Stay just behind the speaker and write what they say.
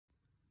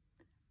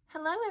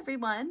Hello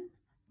everyone.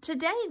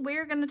 Today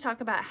we're going to talk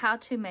about how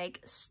to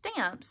make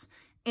stamps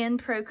in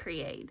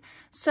Procreate.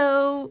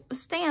 So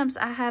stamps,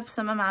 I have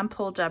some of mine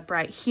pulled up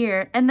right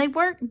here, and they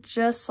work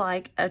just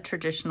like a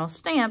traditional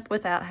stamp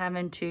without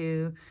having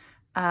to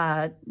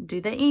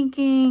do the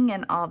inking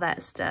and all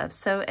that stuff.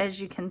 So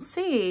as you can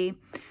see,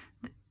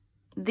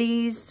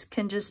 these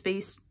can just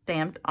be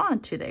stamped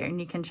onto there, and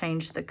you can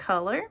change the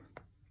color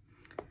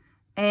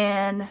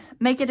and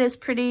make it as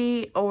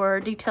pretty or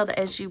detailed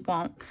as you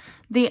want.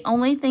 The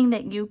only thing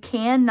that you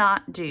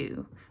cannot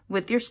do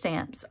with your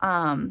stamps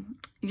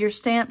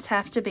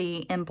have to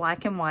be in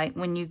black and white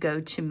when you go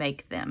to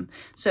make them.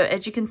 So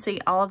as you can see,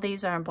 all of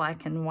these are in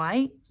black and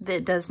white.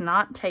 That does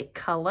not take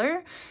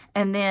color.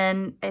 And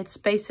then it's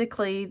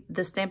basically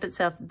the stamp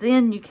itself.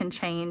 Then you can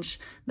change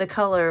the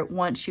color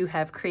once you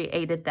have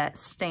created that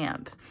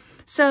stamp.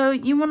 So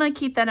you want to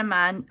keep that in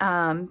mind.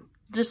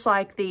 Just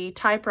like the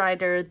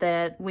typewriter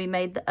that we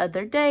made the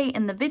other day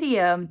in the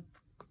video,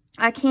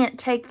 I can't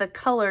take the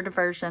colored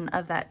version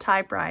of that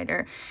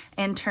typewriter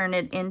and turn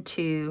it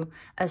into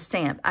a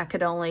stamp. I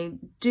could only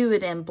do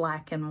it in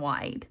black and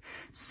white.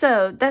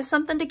 So that's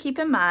something to keep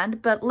in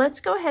mind, but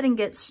let's go ahead and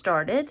get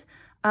started.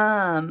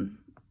 We're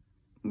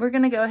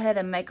going to go ahead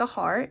and make a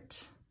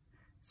heart.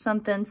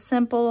 Something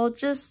simple,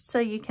 just so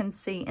you can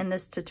see in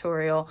this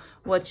tutorial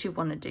what you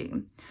want to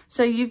do.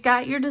 So you've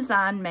got your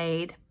design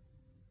made.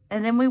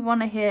 And then we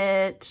want to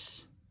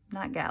hit,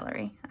 not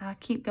gallery, I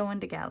keep going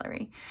to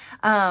gallery.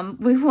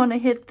 We want to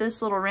hit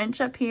this little wrench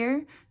up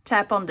here,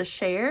 tap on to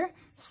share,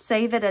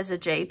 save it as a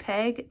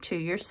JPEG to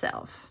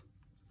yourself.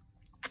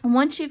 And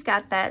once you've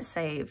got that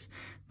saved,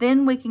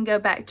 then we can go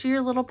back to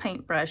your little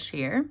paintbrush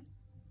here.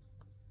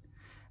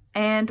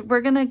 And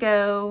we're going to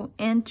go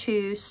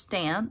into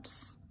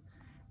stamps,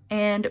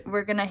 and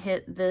we're going to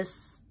hit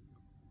this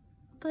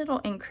little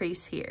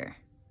increase here.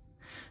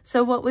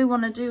 So what we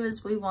want to do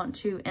is we want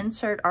to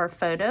insert our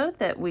photo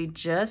that we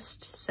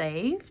just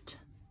saved,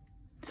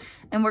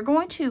 and we're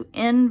going to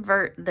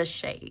invert the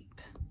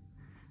shape.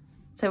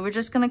 So we're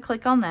just going to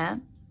click on that,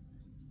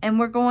 and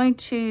we're going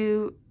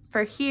to,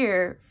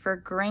 for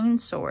grain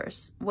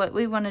source, what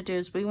we want to do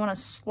is we want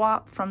to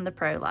swap from the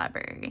Pro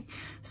Library.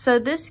 So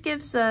this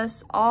gives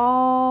us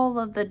all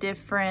of the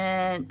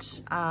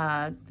different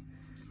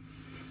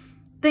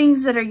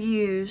things that are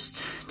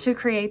used to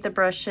create the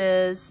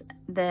brushes,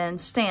 then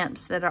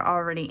stamps that are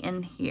already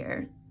in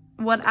here.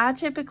 What I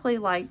typically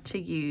like to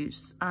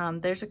use,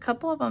 there's a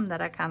couple of them that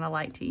I kind of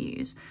like to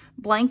use.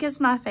 Blank is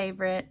my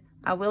favorite.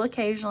 I will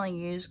occasionally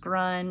use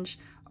grunge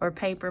or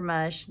paper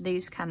mush,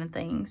 these kind of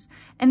things.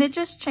 And it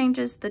just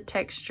changes the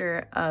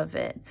texture of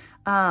it.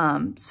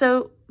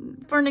 So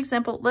for an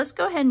example, let's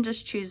go ahead and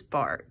just choose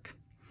bark.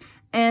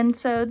 And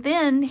so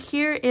then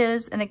here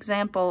is an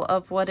example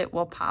of what it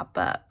will pop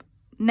up.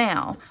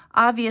 Now,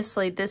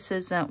 obviously, this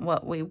isn't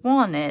what we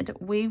wanted.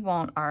 We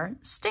want our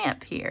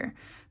stamp here.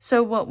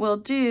 So what we'll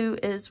do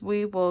is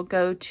we will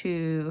go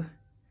to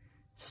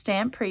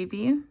Stamp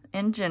Preview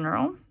in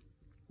General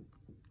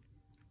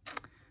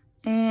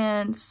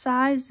and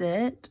size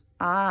it.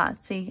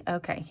 See,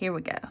 okay, here we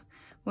go.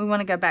 We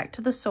want to go back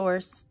to the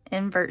source,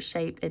 invert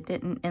shape. It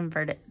didn't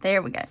invert it.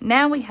 There we go.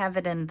 Now we have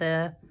it in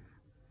the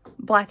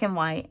black and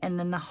white, and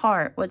then the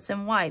heart, what's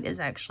in white, is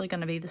actually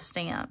going to be the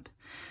stamp.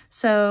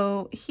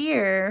 So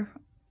here,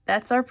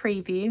 that's our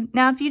preview.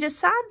 Now, if you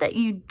decide that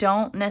you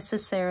don't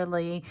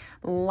necessarily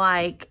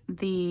like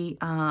the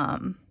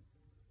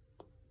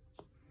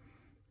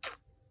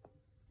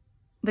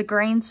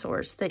grain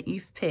source that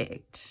you've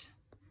picked,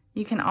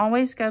 you can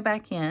always go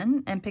back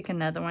in and pick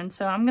another one.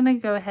 So I'm going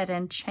to go ahead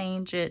and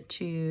change it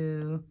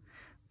to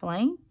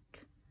blank.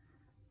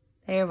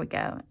 There we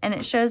go. And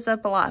it shows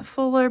up a lot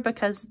fuller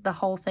because the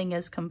whole thing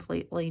is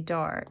completely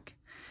dark.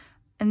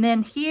 And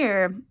then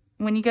here,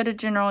 when you go to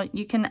general,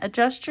 you can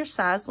adjust your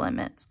size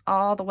limits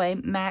all the way,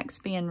 max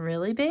being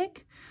really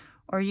big,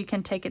 or you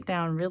can take it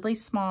down really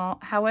small,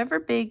 however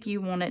big you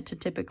want it to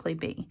typically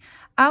be.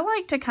 I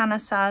like to kind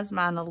of size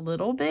mine a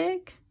little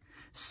big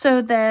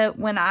so that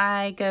when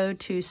I go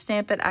to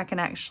stamp it, I can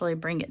actually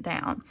bring it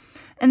down.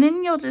 And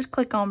then you'll just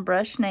click on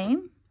brush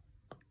name,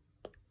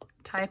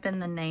 type in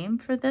the name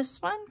for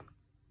this one,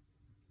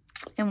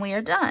 and we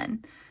are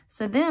done.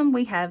 So then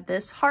we have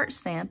this heart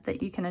stamp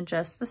that you can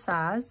adjust the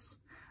size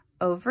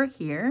over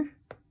here.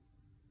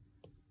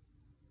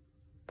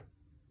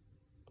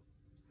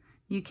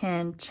 You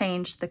can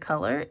change the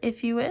color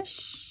if you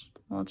wish.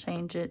 We'll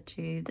change it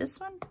to this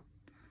one.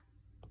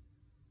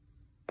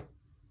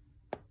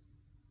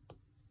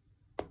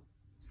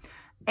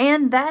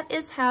 And that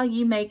is how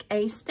you make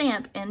a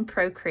stamp in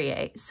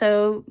Procreate.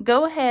 So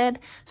go ahead,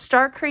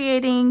 start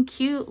creating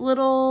cute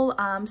little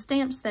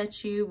stamps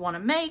that you want to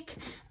make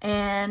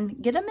and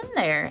get them in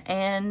there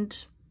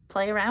and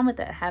play around with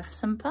it. Have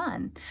some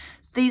fun.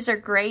 These are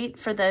great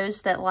for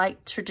those that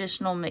like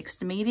traditional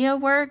mixed media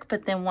work,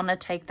 but then want to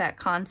take that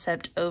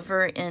concept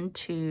over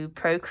into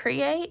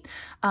Procreate,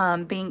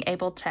 being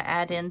able to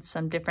add in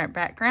some different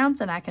backgrounds.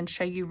 And I can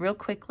show you real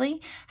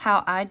quickly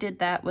how I did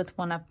that with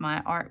one of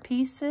my art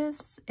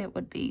pieces. It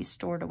would be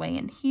stored away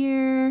in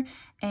here.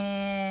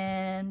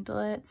 And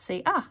let's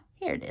see,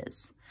 here it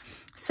is.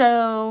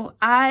 So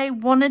I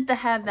wanted to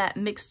have that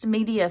mixed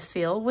media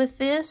feel with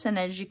this, and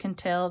as you can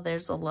tell,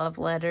 there's a love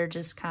letter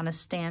just kind of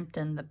stamped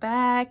in the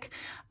back.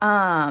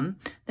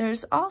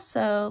 There's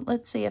also,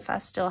 let's see if I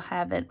still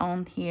have it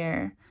on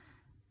here.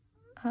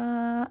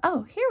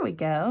 Oh, here we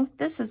go.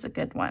 This is a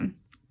good one.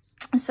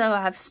 So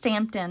I've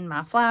stamped in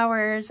my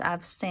flowers.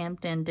 I've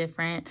stamped in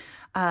different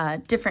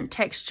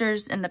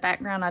textures in the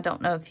background. I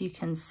don't know if you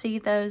can see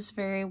those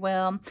very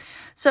well.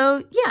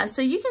 So yeah,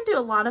 so you can do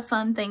a lot of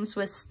fun things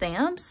with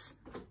stamps.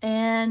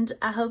 And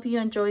I hope you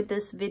enjoyed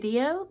this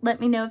video. Let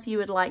me know if you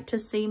would like to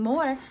see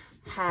more.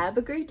 Have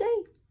a great day.